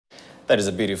That is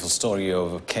a beautiful story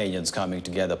of Kenyans coming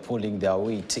together, pulling their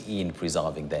weight in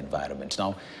preserving the environment.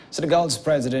 Now, Senegal's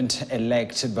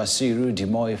President-elect Bassirou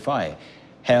Diomaye Faye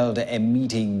held a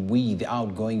meeting with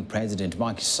outgoing President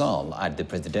Macky Sall at the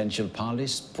presidential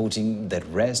palace, putting to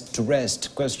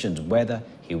rest questions whether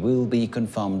he will be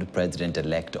confirmed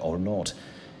president-elect or not.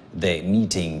 The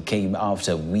meeting came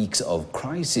after weeks of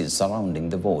crisis surrounding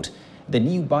the vote. The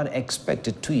new but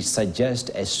expected twist suggests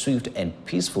a swift and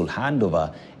peaceful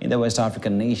handover in the West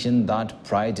African nation that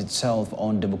prides itself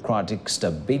on democratic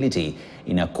stability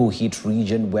in a co-heat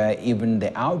region where even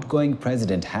the outgoing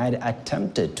president had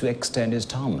attempted to extend his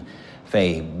term.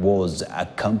 Faye was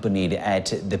accompanied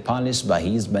at the palace by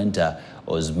his mentor,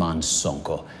 Ousmane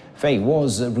Sonko. Faye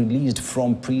was released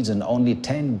from prison only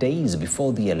 10 days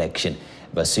before the election.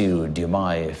 Bassirou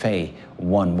Diomaye Faye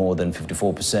won more than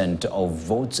 54% of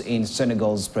votes in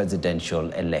Senegal's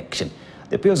presidential election.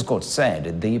 The appeals court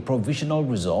said the provisional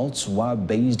results were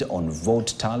based on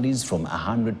vote tallies from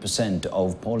 100%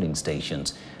 of polling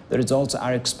stations. The results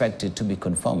are expected to be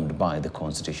confirmed by the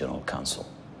Constitutional Council.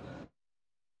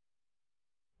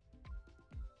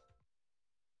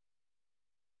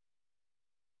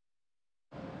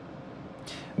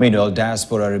 Meanwhile,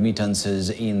 diaspora remittances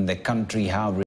in the country have